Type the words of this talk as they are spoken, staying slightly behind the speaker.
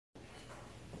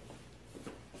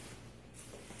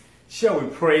Shall we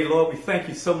pray? Lord, we thank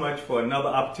you so much for another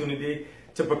opportunity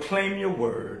to proclaim your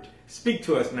word. Speak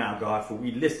to us now, God, for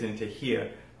we listen to hear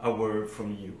a word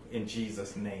from you. In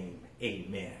Jesus' name,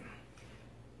 amen.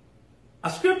 Our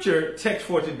scripture text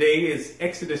for today is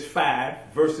Exodus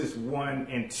 5, verses 1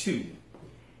 and 2.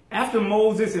 After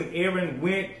Moses and Aaron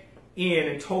went in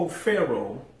and told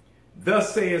Pharaoh,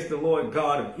 "Thus says the Lord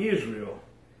God of Israel,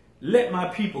 let my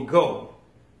people go,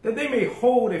 that they may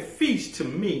hold a feast to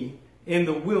me in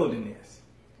the wilderness."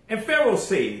 And Pharaoh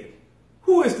said,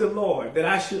 "Who is the Lord that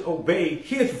I should obey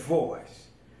his voice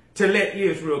to let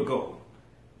Israel go?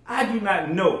 I do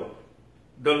not know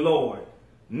the Lord,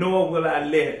 nor will I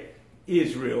let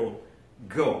Israel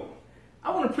go."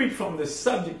 I want to preach from the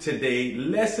subject today,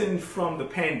 Lesson from the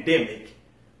Pandemic,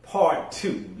 Part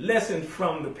 2. Lesson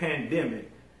from the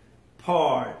Pandemic,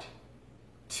 Part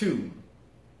 2.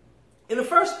 In the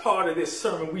first part of this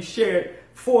sermon, we shared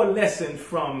 4 lessons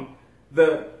from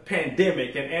the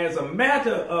pandemic. And as a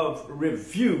matter of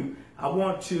review, I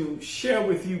want to share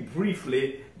with you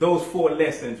briefly those 4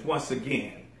 lessons once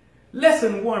again.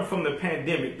 Lesson 1 from the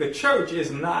pandemic: the church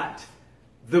is not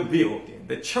the building.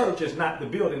 The church is not the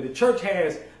building. The church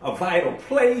has a vital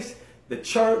place. The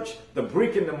church, the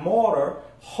brick and the mortar,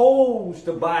 holds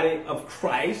the body of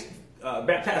Christ,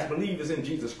 baptized believers in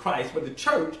Jesus Christ. But the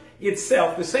church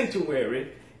itself, the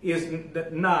sanctuary, is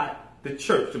not the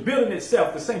church. The building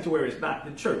itself, the sanctuary, is not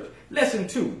the church. Lesson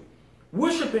 2: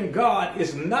 worshiping God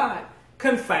is not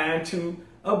confined to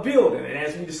a building. And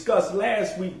as we discussed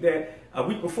last week, that a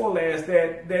week before last,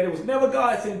 that it was never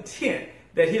God's intent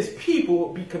that his people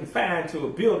would be confined to a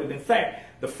building. In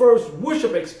fact, the first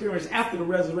worship experience after the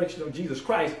resurrection of Jesus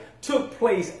Christ took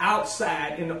place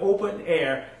outside in the open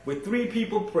air with 3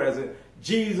 people present: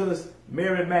 Jesus,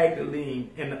 Mary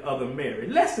Magdalene, and the other Mary.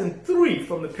 Lesson 3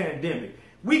 from the pandemic: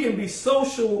 we can be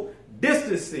social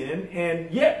distancing and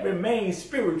yet remain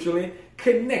spiritually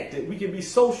connected. We can be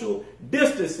social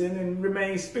distancing and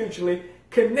remain spiritually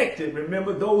connected.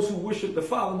 Remember, those who worship the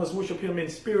Father must worship him in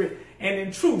spirit and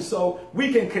in truth. So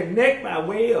we can connect by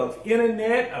way of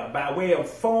internet, by way of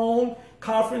phone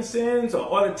conferencing,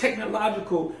 or other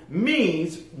technological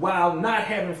means. While not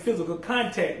having physical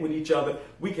contact with each other,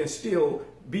 we can still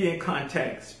be in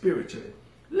contact spiritually.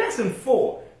 Lesson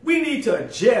 4: we need to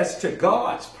adjust to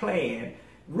God's plan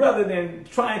rather than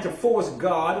trying to force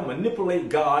God or manipulate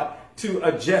God to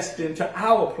adjust into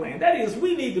our plan. That is,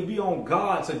 we need to be on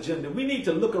God's agenda. We need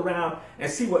to look around and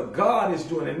see what God is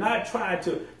doing and not try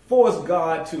to force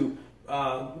God to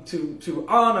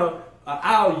honor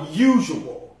our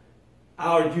usual.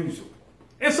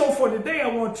 And so for today, I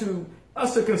want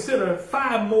us to consider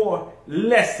 5 more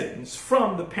lessons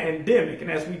from the pandemic.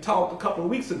 And as we talked a couple of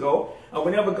weeks ago,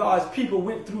 whenever God's people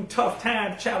went through tough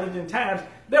times, challenging times,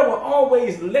 there were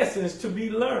always lessons to be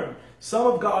learned. Some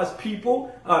of God's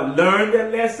people learned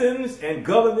their lessons and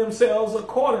governed themselves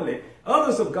accordingly.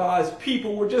 Others of God's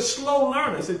people were just slow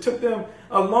learners. It took them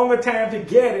a longer time to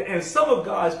get it, and some of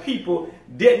God's people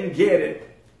didn't get it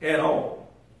at all.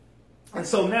 And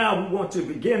so now we want to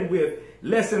begin with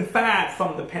lesson 5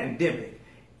 from the pandemic.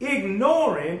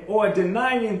 Ignoring or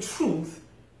denying truth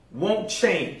won't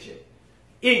change it.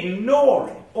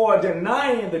 Ignoring or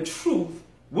denying the truth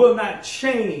will not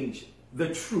change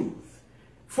the truth.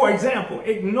 For example,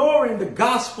 ignoring the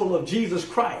gospel of Jesus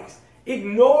Christ,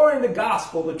 ignoring the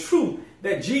gospel, the truth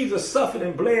that Jesus suffered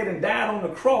and bled and died on the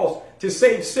cross to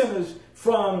save sinners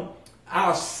from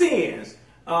our sins.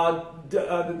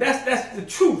 That's the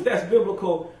truth. That's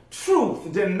biblical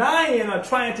truth. Denying or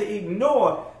trying to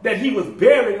ignore that he was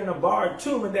buried in a barred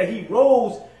tomb and that he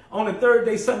rose on the 3rd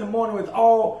day, Sunday morning, with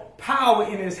all power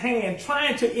in his hand.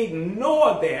 Trying to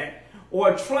ignore that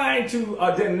or trying to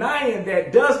denying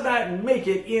that does not make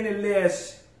it any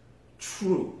less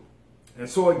true. And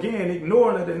so again,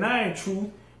 ignoring or denying truth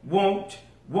won't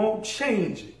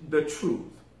change the truth.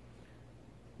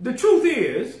 The truth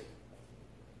is,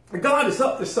 God is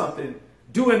up to something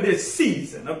during this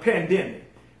season of pandemic.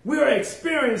 We are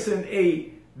experiencing a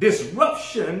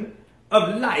disruption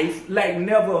of life like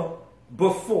never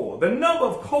before. The number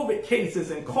of COVID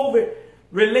cases and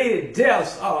COVID-related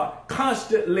deaths are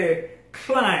constantly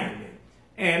climbing.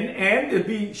 And to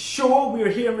be sure, we are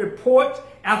hearing report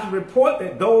after report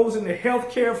that those in the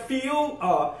healthcare field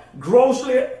are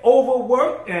grossly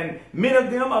overworked, and many of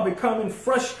them are becoming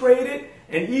frustrated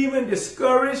and even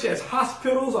discouraged as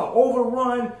hospitals are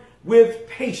overrun with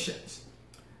patients.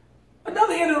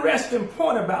 Another interesting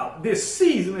point about this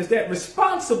season is that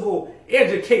responsible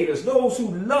educators, those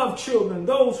who love children,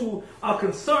 those who are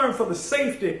concerned for the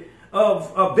safety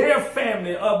of their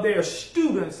family, of their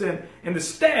students and the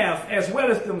staff, as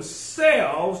well as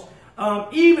themselves,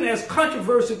 even as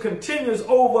controversy continues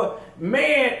over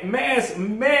mass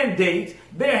mandates,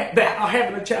 they are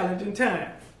having a challenging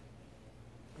time.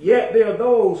 Yet there are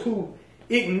those who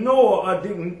ignore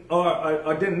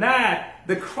or deny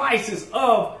the crisis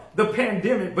of the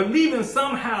pandemic, believing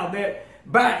somehow that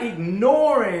by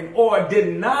ignoring or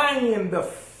denying the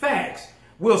facts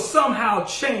will somehow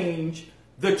change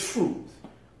the truth.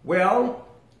 Well,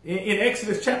 in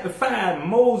Exodus chapter 5,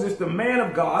 Moses, the man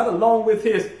of God, along with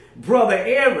his brother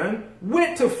Aaron,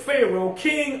 went to Pharaoh,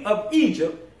 king of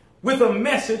Egypt, with a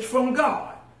message from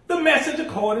God. The message,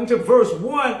 according to verse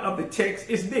 1 of the text,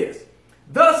 is this: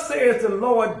 "Thus says the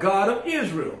Lord God of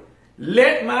Israel,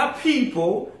 let my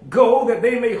people go that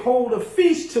they may hold a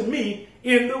feast to me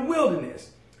in the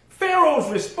wilderness." Pharaoh's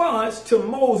response to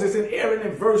Moses and Aaron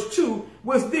in verse 2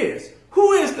 was this: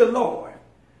 "Who is the Lord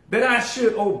that I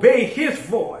should obey his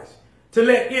voice to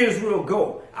let Israel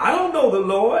go? I don't know the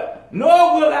Lord,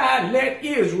 nor will I let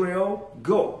Israel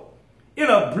go." In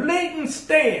a blatant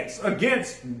stance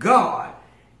against God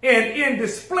and in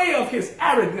display of his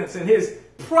arrogance and his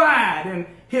pride and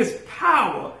his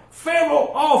power,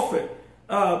 Pharaoh ordered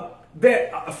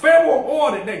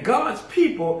that God's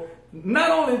people,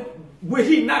 not only would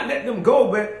he not let them go,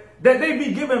 but that they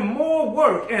be given more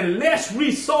work and less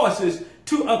resources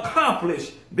to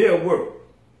accomplish their work.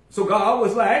 So God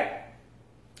was like,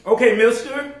 "Okay,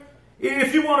 mister,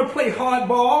 if you want to play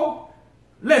hardball,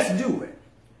 let's do it."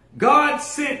 God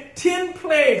sent 10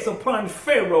 plagues upon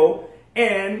Pharaoh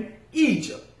and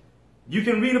Egypt. You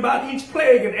can read about each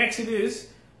plague in Exodus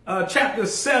chapter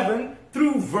 7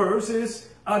 through verses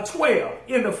 12.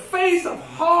 In the face of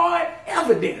hard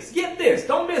evidence, get this,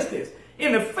 don't miss this.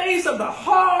 In the face of the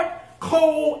hard,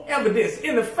 cold evidence,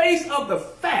 in the face of the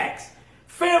facts,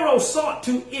 Pharaoh sought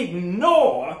to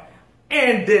ignore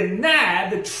and deny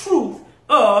the truth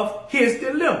of his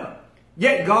dilemma.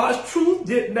 Yet God's truth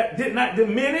did not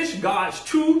diminish. God's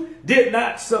truth did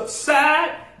not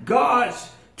subside. God's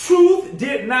truth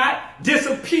did not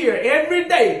disappear. Every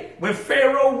day when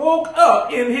Pharaoh woke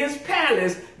up in his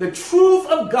palace, the truth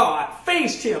of God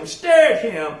faced him, stared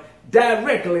him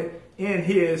directly in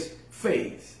his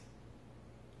face.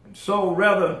 And so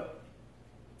rather,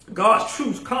 God's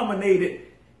truth culminated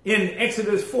in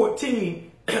Exodus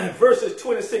 14, verses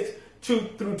 26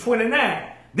 through 29.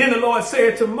 Then the Lord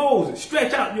said to Moses,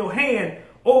 "Stretch out your hand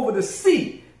over the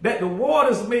sea, that the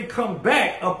waters may come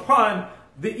back upon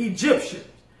the Egyptians,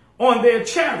 on their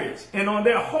chariots and on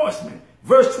their horsemen."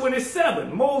 Verse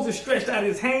 27, Moses stretched out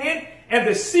his hand, and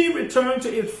the sea returned to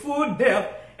its full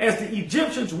depth as the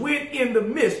Egyptians went in the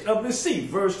midst of the sea.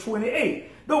 Verse 28,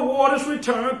 the waters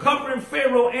returned, covering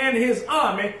Pharaoh and his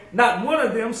army. Not one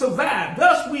of them survived.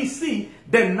 Thus we see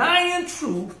denying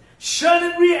truth,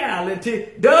 shunning reality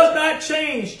does not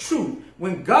change truth.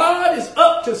 When God is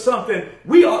up to something,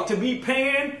 we ought to be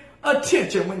paying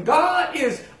attention. When God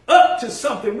is up to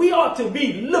something, we ought to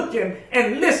be looking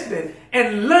and listening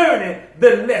and learning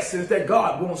the lessons that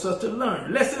God wants us to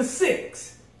learn. Lesson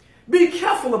 6, be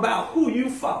careful about who you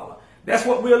follow. That's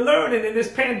what we're learning in this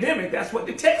pandemic. That's what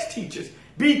the text teaches.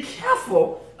 Be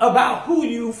careful about who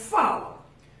you follow.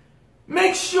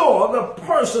 Make sure the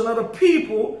person or the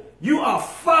people you are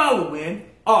following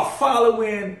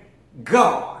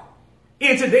God.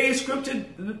 In today's scripture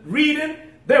reading,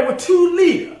 there were 2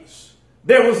 leaders.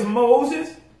 There was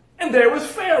Moses and there was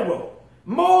Pharaoh.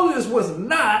 Moses was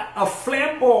not a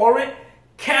flamboyant,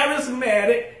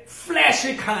 charismatic,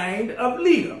 flashy kind of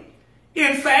leader.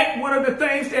 In fact, one of the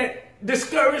things that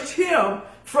discouraged him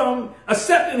from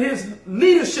accepting his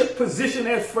leadership position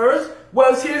at first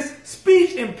was his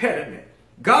speech impediment.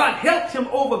 God helped him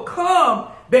overcome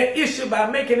that issue by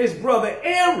making his brother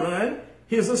Aaron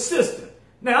his assistant.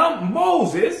 Now,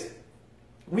 Moses,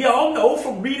 we all know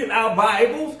from reading our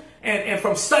Bibles and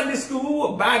from Sunday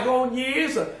school of bygone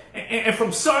years and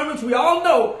from sermons, we all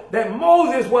know that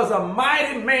Moses was a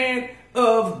mighty man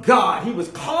of God. He was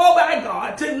called by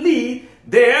God to lead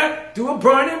there through a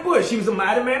burning bush. He was a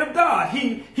mighty man of God.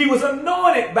 He was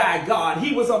anointed by God.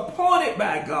 He was appointed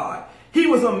by God. He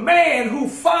was a man who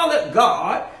followed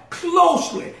God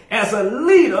closely. As a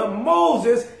leader,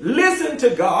 Moses listened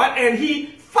to God and he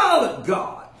followed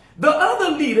God. The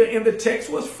other leader in the text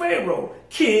was Pharaoh,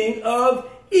 king of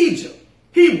Egypt.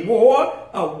 He wore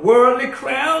a worldly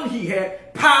crown. He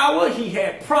had power. He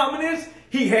had prominence.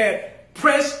 He had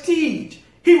prestige.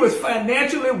 He was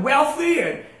financially wealthy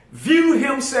and viewed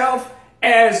himself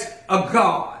as a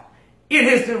god. In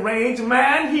his deranged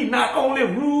mind, he not only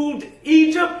ruled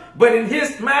Egypt, but in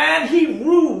his mind, he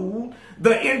ruled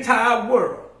the entire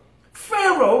world.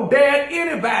 Pharaoh dared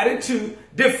anybody to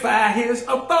defy his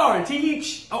authority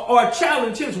or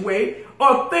challenge his way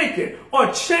of thinking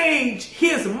or change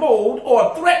his mode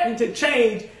or threaten to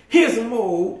change his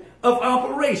mode of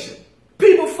operation.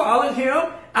 People followed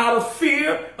him out of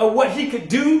fear of what he could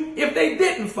do if they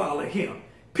didn't follow him.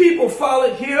 People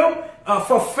followed him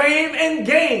for fame and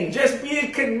gain. Just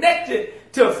being connected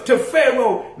to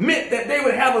Pharaoh meant that they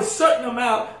would have a certain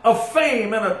amount of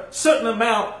fame and a certain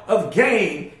amount of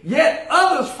gain. Yet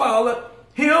others followed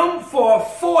him for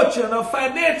fortune or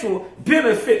financial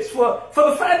benefits, for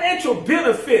the financial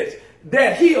benefits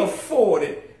that he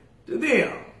afforded to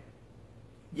them.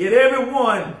 Yet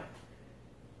everyone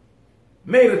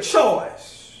made a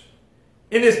choice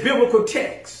in this biblical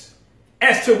text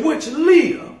as to which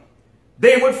leader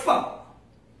they would follow.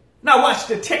 Now watch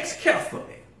the text carefully.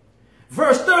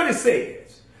 Verse 30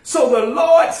 says, "So the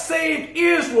Lord saved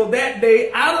Israel that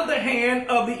day out of the hand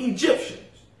of the Egyptians.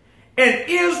 And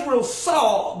Israel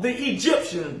saw the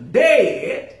Egyptians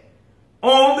dead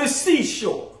on the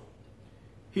seashore."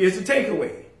 Here's the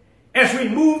takeaway. As we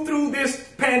move through this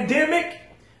pandemic,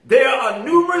 there are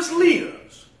numerous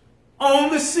leaders on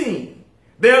the scene.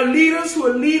 There are leaders who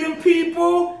are leading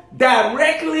people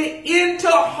directly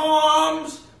into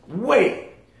harm's way.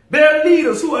 There are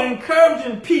leaders who are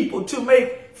encouraging people to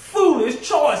make foolish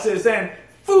choices and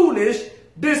foolish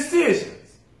decisions.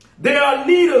 There are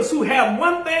leaders who have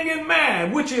one thing in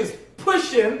mind, which is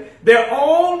pushing their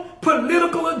own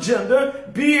political agenda,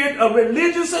 be it a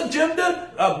religious agenda,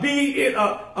 be it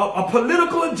a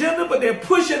political agenda, but they're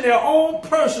pushing their own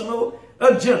personal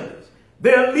agendas.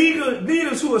 There are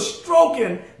leaders who are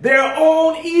stroking their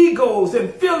own egos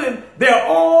and filling their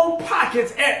own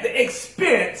pockets at the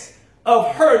expense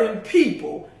of hurting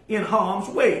people in harm's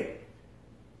way.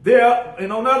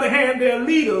 And on the other hand, there are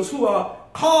leaders who are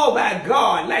called by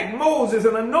God, like Moses,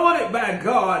 and anointed by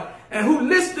God, and who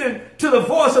listen to the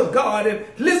voice of God and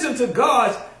listen to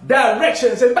God's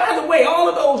directions. And by the way, all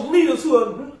of those leaders who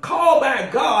are called by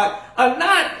God are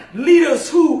not leaders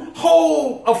who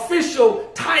hold official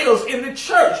titles in the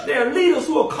church. They are leaders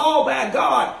who are called by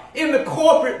God in the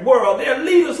corporate world. They are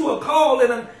leaders who are called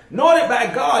and anointed by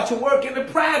God to work in the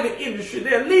private industry.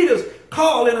 They are leaders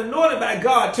called and anointed by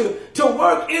God to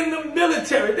work in the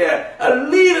military. There are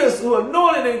leaders who are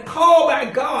anointed and called by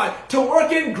God to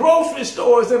work in grocery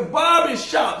stores and barber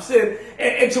shops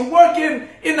and to work in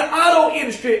the auto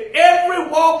industry. Every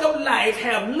walk of life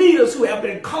have leaders who have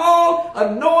been called,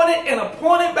 anointed, and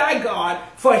appointed by God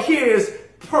for his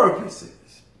purposes.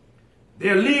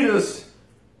 There are leaders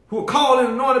who are called and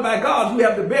anointed by God who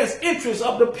have the best interests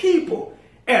of the people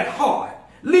at heart.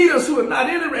 Leaders who are not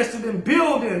interested in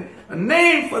building a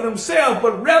name for themselves,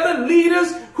 but rather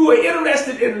leaders who are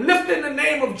interested in lifting the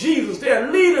name of Jesus. There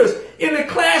are leaders in the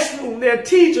classroom. There are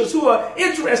teachers who are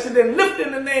interested in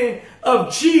lifting the name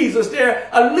of Jesus. There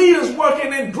are leaders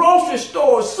working in grocery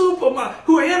stores, supermarkets,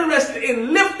 who are interested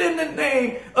in lifting the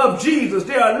name of Jesus.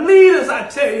 There are leaders, I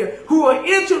tell you, who are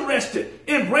interested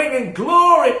in bringing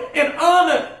glory and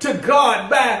honor to God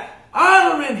by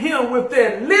honoring him with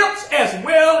their lips as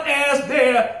well as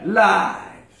their lives.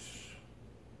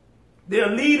 There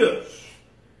are leaders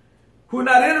who are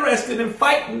not interested in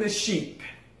fighting the sheep,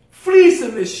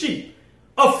 fleecing the sheep,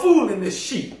 or fooling the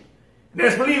sheep. And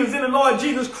as believers in the Lord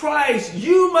Jesus Christ,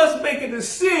 you must make a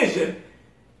decision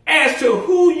as to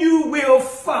who you will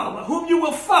follow, whom you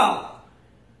will follow.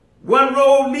 One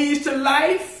road leads to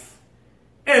life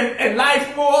and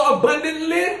life more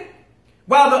abundantly,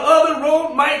 while the other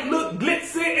road might look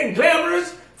glitzy and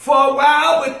glamorous for a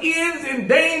while, but ends in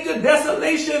danger,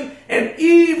 desolation, and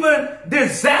even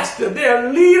disaster. There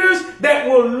are leaders that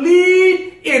will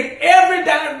lead in every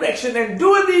direction. And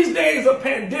during these days of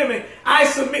pandemic, I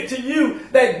submit to you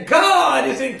that God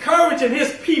is encouraging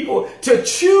his people to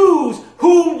choose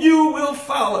whom you will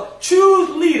follow. Choose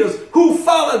leaders who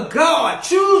follow God.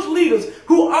 Choose leaders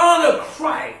who honor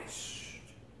Christ.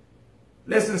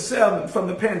 Lesson 7 from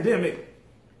the pandemic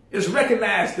is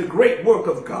recognize the great work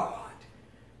of God.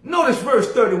 Notice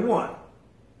verse 31.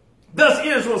 Thus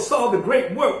Israel saw the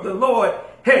great work the Lord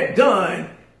had done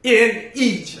in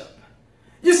Egypt.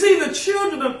 You see, the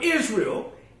children of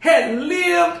Israel had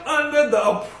lived under the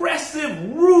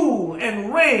oppressive rule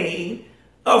and reign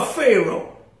of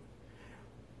Pharaoh.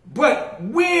 But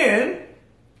when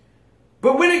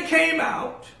it came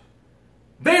out,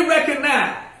 they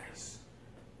recognized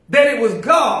that it was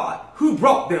God who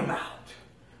brought them out.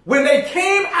 When they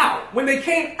came out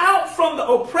from the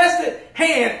oppressive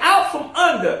hand, out from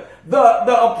under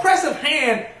the oppressive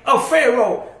hand of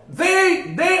Pharaoh,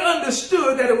 they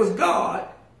understood that it was God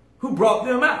who brought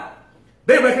them out.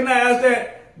 They recognized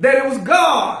that it was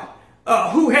God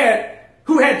who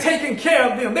who had taken care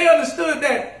of them. They understood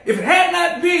that if it had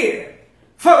not been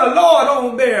for the Lord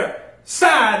on their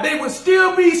side, they would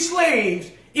still be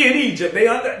slaves in Egypt. They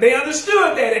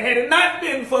understood that it had it not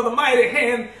been for the mighty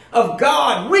hand of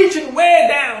God reaching way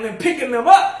down and picking them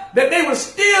up, that they would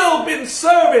still been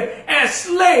serving as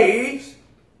slaves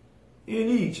in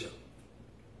Egypt.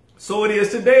 So it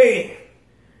is today.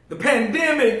 The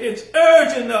pandemic is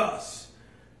urging us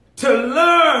to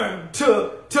learn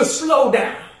to slow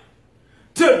down,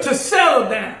 to settle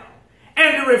down,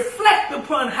 and to reflect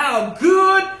upon how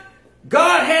good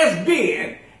God has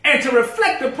been, and to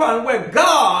reflect upon where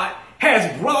God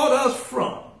has brought us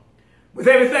from. With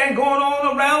everything going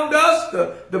on around us,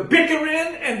 the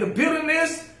bickering and the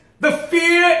bitterness, the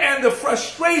fear and the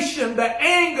frustration, the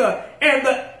anger and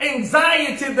the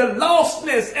anxiety, the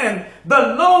lostness and the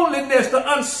loneliness,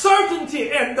 the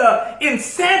uncertainty and the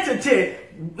insanity,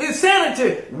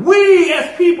 we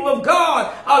as people of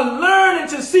God are learning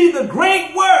to see the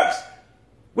great works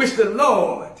which the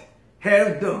Lord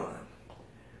has done.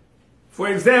 For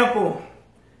example,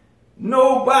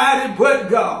 nobody but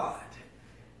God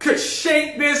could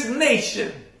shake this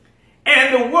nation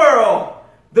and the world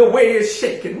the way it's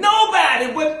shaken.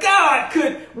 Nobody but God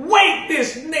could wake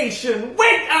this nation,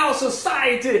 wake our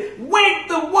society, wake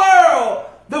the world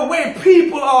the way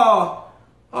people are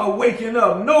waking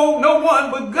up. No one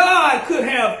but God could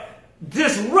have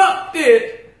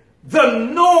disrupted the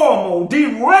normal,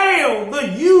 derailed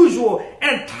the usual,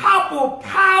 and toppled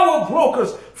power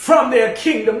brokers from their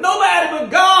kingdom. Nobody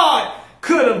but God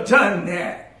could have done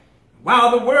that.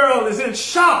 While the world is in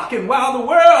shock and while the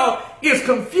world is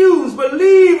confused,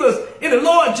 believers in the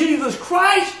Lord Jesus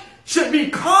Christ should be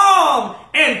calm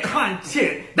and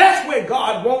content. That's where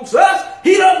God wants us.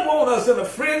 He doesn't want us in a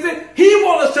frenzy. He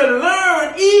wants us to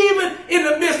learn, even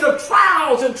in the midst of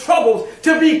trials and troubles,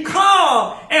 to be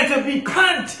calm and to be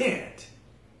content.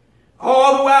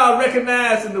 All the while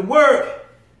recognizing the work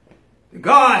that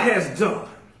God has done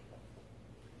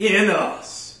in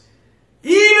us.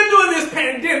 Even during this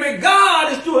pandemic,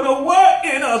 God is doing a work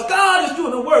in us. God is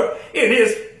doing a work in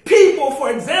his people.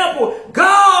 For example,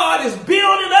 God is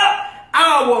building up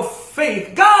our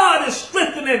faith. God is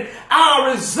strengthening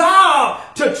our resolve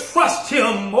to trust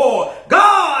him more.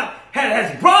 God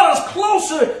has brought us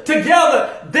closer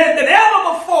together than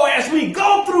ever before as we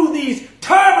go through these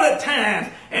turbulent times.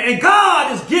 And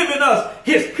God is giving us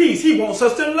his peace. He wants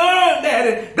us to learn that.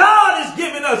 And God is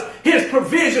giving us his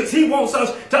provisions. He wants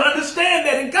us to understand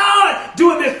that. And God,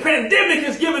 during this pandemic,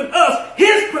 is giving us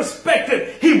his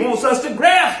perspective. He wants us to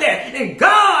grasp that. And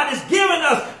God is giving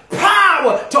us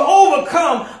power to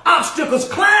overcome obstacles,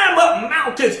 climb up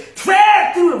mountains,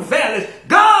 tread through the valleys.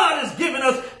 God is giving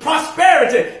us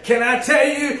prosperity. Can I tell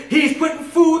you, he's putting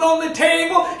food on the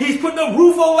table. He's putting a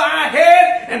roof over our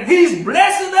head, and he's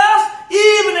blessing us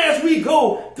even as we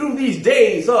go through these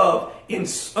days of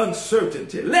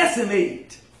uncertainty. Lesson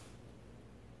 8.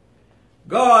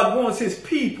 God wants his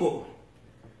people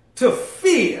to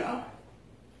fear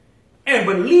and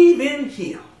believe in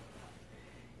him.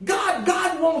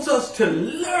 God wants us to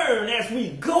learn as we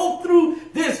go through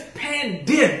this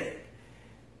pandemic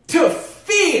to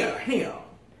fear him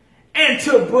and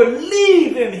to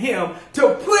believe in him,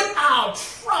 to put our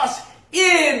trust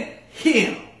in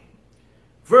him.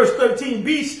 Verse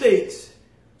 13b states,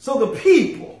 so the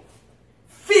people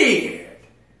feared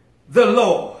the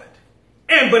Lord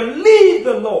and believed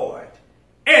the Lord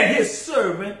and his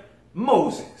servant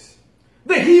Moses.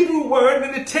 The Hebrew word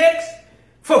in the text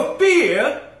for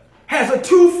fear has a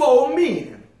twofold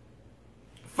meaning.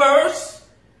 First,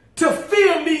 to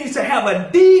fear means to have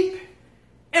a deep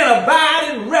and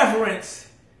abiding reverence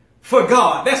for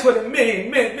God. That's what it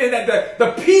meant that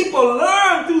the people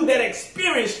learned through that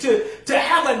experience to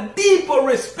have a deeper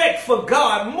respect for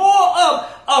God, more of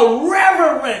a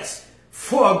reverence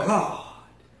for God.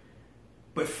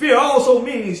 But fear also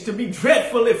means to be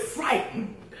dreadfully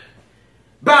frightened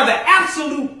by the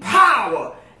absolute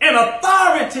power and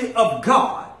authority of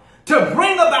God to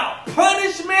bring about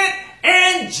punishment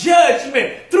and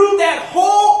judgment. Through that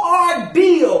whole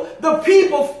ordeal, the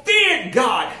people feared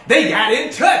God. They got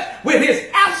in touch with his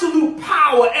absolute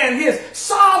power and his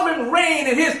sovereign reign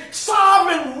and his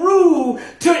sovereign rule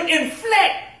to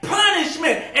inflict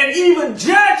punishment and even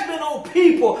judgment on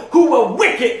people who were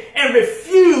wicked and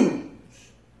refused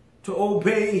to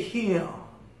obey him.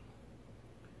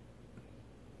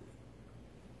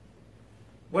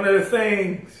 One of the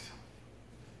things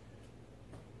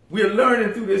we're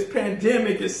learning through this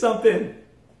pandemic is something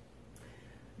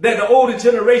that the older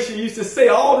generation used to say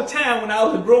all the time when I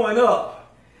was growing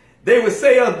up. They would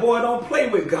say, boy, don't play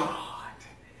with God.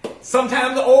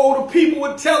 Sometimes the older people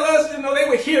would tell us, they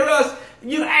would hear us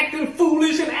acting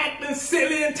foolish and acting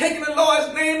silly and taking the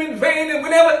Lord's name in vain. And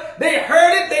whenever they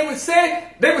heard it, they would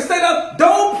say,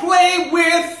 don't play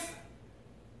with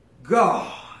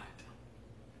God.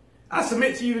 I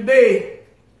submit to you today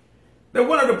that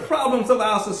one of the problems of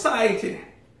our society,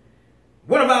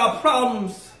 one of our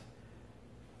problems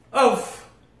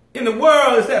in the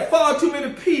world is that far too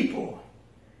many people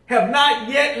have not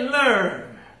yet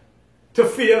learned to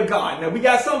fear God. Now, we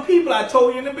got some people, I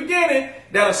told you in the beginning,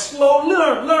 that are slow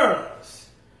learners.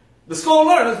 The slow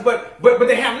learners, but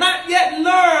they have not yet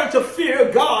learned to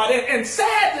fear God. And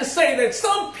sad to say that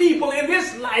some people in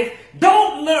this life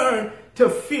don't learn to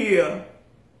fear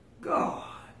God.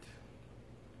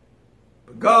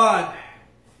 But God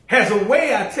has a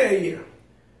way, I tell you,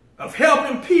 of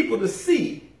helping people to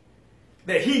see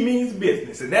that he means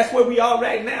business. And that's where we are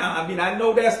right now. I mean, I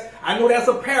know that's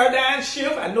a paradigm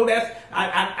shift. I know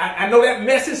that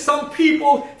messes some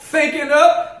people thinking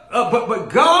up. But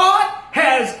God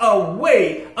has a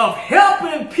way of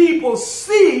helping people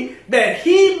see that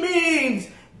he means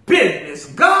business.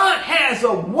 God has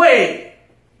a way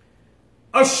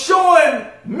of showing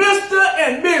Mr.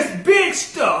 and Miss Big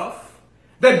Stuff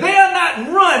that they're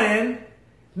not running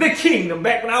the kingdom.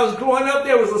 Back when I was growing up,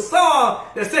 there was a song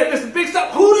that said, Mr. Big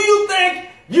Stuff, who do you think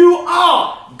you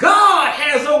are? God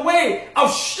has a way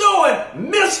of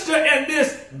showing Mr. and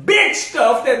Miss Big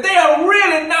Stuff that they are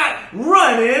really not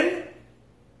running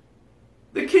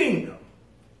the kingdom.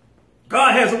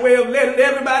 God has a way of letting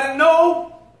everybody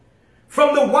know,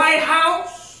 from the White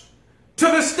House to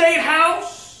the State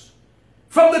House,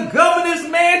 from the governor's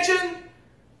mansion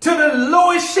to the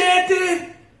lowest shanty,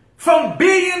 from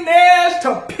billionaires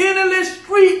to penniless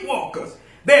streetwalkers,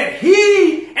 that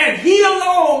he and he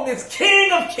alone is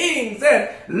King of Kings and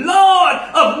Lord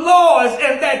of Lords,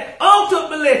 and that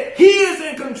ultimately he is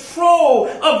in control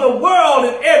of the world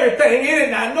and everything in it.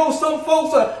 And I know some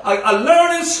folks are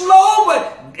learning slow,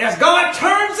 but as God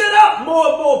turns it up, more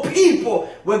and more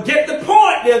people will get the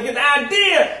point. They'll get the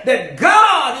idea that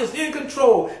God is in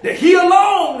control, that he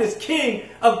alone is King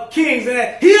of Kings, and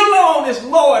that he alone is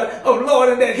Lord of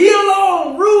Lords, and that he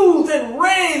alone rules and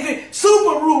reigns and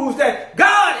super rules, that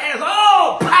God has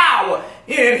all power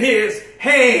in his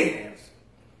hands.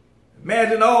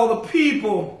 Imagine all the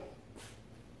people,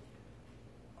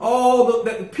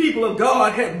 that the people of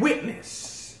God had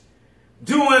witnessed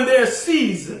during their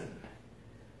season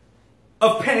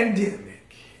of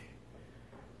pandemic.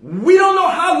 We don't know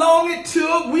how long it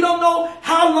took. We don't know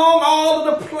how long all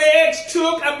of the plagues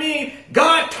took. I mean,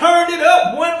 God turned it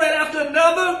up one right after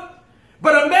another.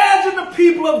 But imagine the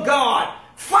people of God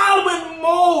following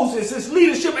Moses, his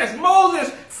leadership as Moses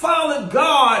followed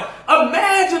God.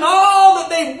 Imagine all that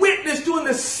they witnessed during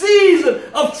the season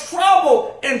of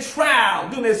trouble and trial,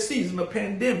 during this season of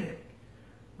pandemic.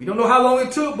 We don't know how long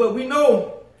it took, but we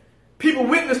know people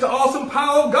witnessed the awesome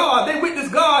power of God. They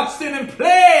witnessed God sending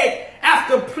plague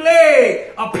after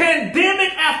plague, a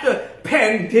pandemic after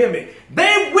pandemic.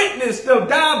 They witnessed the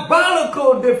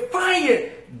diabolical,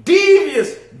 defiant,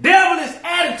 devious, devilish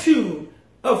attitude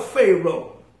of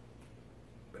Pharaoh.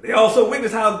 But they also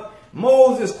witnessed how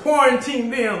Moses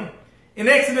quarantined them in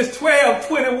Exodus 12,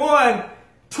 21,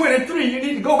 23. You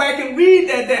need to go back and read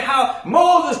that how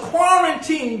Moses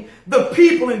quarantined the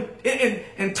people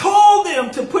and told them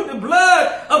to put the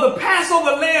blood of the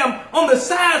Passover lamb on the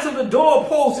sides of the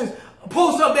doorposts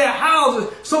of their houses,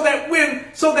 so that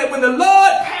when the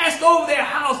Lord passed over their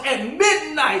house at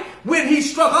midnight, when he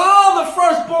struck all the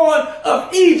firstborn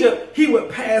of Egypt, he would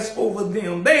pass over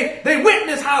them. They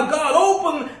witnessed how God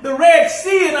opened the Red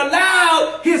Sea and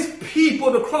allowed his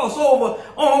people to cross over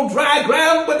on dry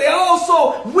ground, but they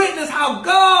also witnessed how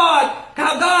God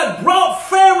brought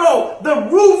Pharaoh, the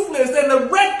ruthless and the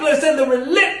reckless and the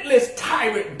relentless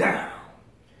tyrant, down.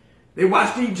 They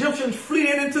watched the Egyptians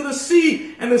fleeing into the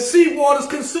sea and the sea waters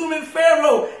consuming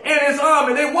Pharaoh and his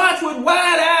army. They watched with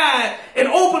wide-eyed and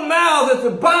open mouths as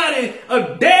the bodies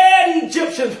of dead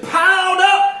Egyptians piled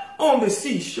up on the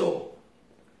seashore.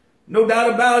 No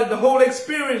doubt about it, the whole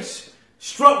experience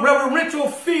struck reverential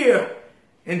fear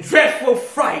and dreadful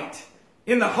fright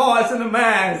in the hearts and the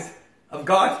minds of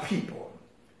God's people.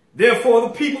 Therefore, the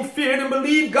people feared and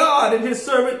believed God and his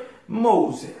servant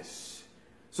Moses.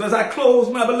 So as I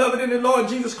close, my beloved in the Lord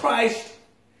Jesus Christ,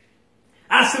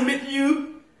 I submit to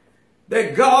you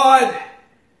that God's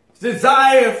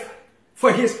desire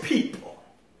for his people,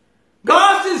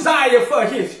 God's desire for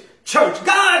his church,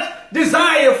 God's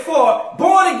desire for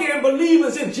born-again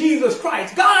believers in Jesus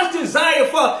Christ, God's desire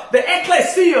for the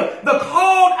ecclesia, the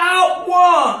called out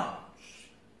ones,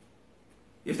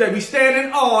 is that we stand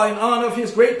in awe and honor of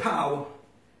his great power,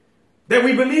 that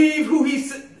we believe who he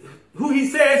who he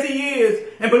says he is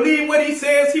and believe what he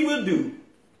says he will do.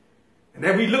 And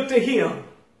that we look to him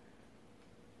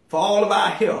for all of our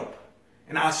help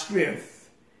and our strength.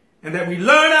 And that we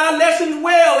learn our lessons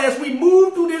well as we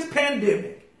move through this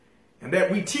pandemic. And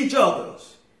that we teach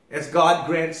others as God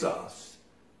grants us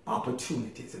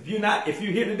opportunities. If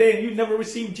you're here today and you've never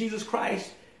received Jesus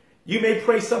Christ, you may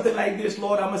pray something like this: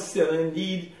 Lord, I'm a sinner in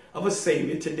need of a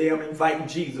Savior. Today I'm inviting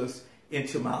Jesus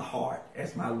into my heart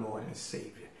as my Lord and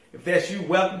Savior. If that's you,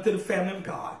 welcome to the family of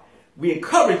God. We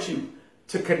encourage you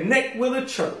to connect with a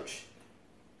church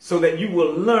so that you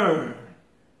will learn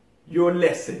your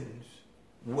lessons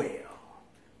well.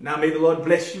 Now may the Lord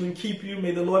bless you and keep you.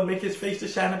 May the Lord make his face to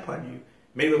shine upon you.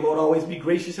 May the Lord always be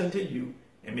gracious unto you,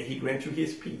 and may he grant you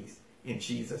his peace. In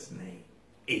Jesus' name,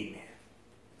 amen.